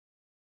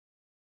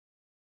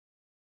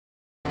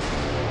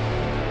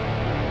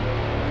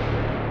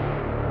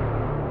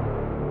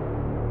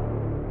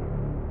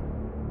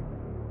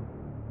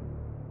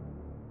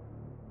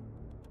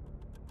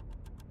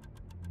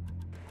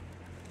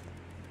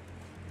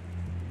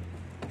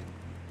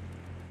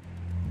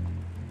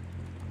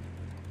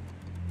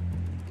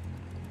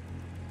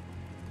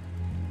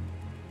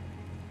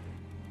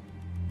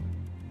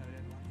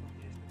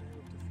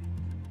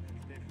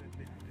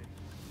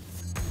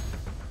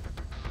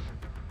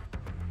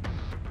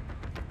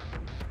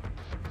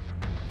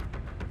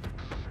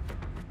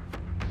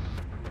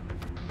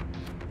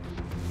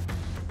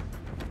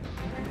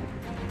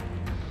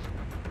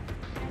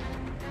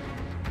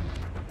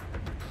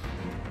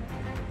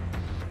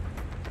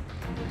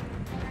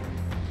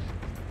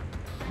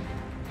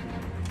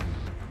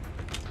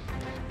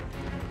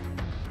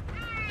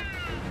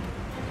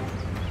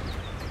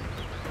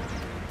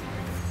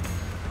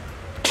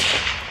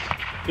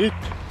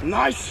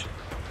Nice!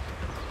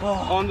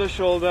 Oh. On the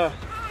shoulder.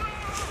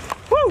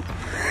 Woo!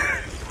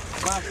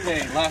 Last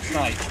day, last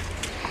night.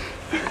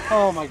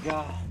 Oh my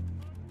God.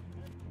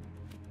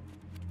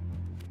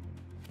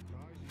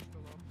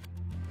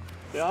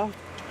 Ja,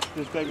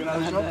 dus kijk naar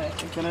de drop.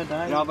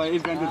 Ja, maar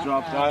ik ben de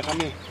drop. Ja, ik ga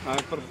niet.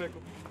 Perfect.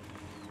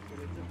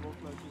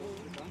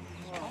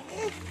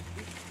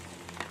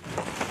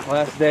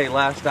 Last day,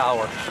 last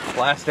hour,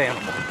 last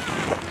animal.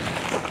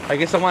 I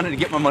guess I wanted to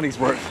get my money's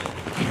worth.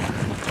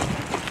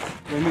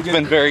 It's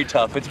been very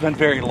tough. It's been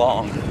very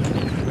long. I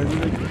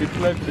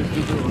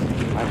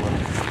will.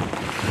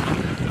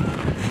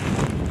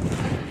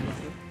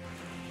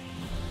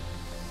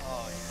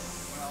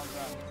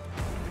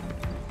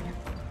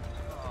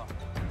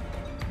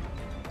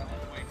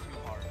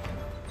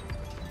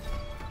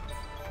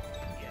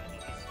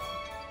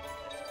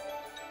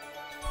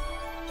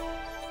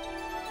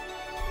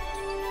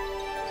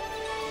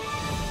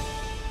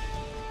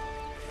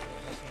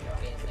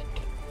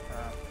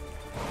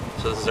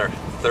 So this is our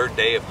third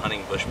day of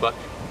hunting bushbuck.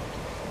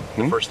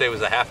 The first day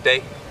was a half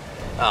day.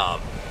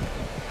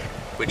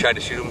 We tried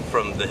to shoot them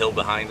from the hill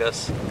behind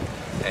us,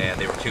 and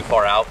they were too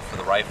far out for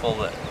the rifle.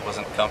 That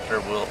wasn't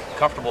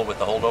comfortable with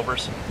the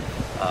holdovers.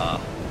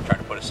 Tried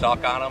to put a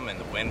stalk on them, and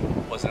the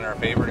wind wasn't in our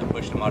favor, and it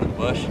pushed them out of the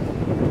bush.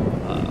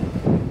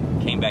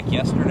 Came back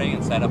yesterday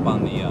and sat up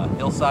on the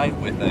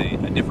hillside with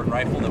a different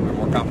rifle that we were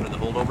more confident in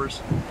the holdovers.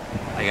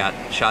 I got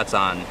shots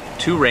on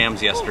 2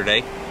 rams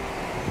yesterday.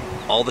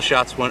 All the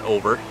shots went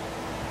over.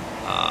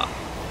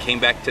 Came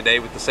back today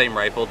with the same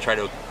rifle, tried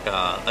to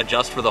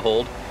adjust for the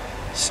hold,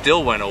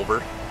 still went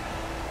over.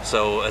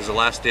 So as a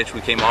last ditch,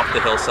 we came off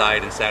the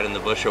hillside and sat in the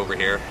bush over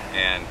here,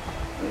 and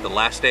the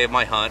last day of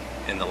my hunt,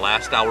 in the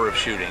last hour of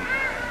shooting,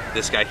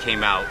 this guy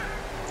came out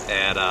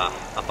at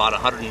about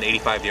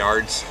 185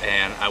 yards,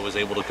 and I was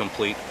able to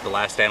complete the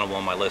last animal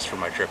on my list for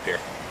my trip here.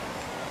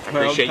 I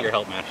appreciate your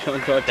help, man.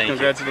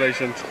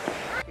 Congratulations.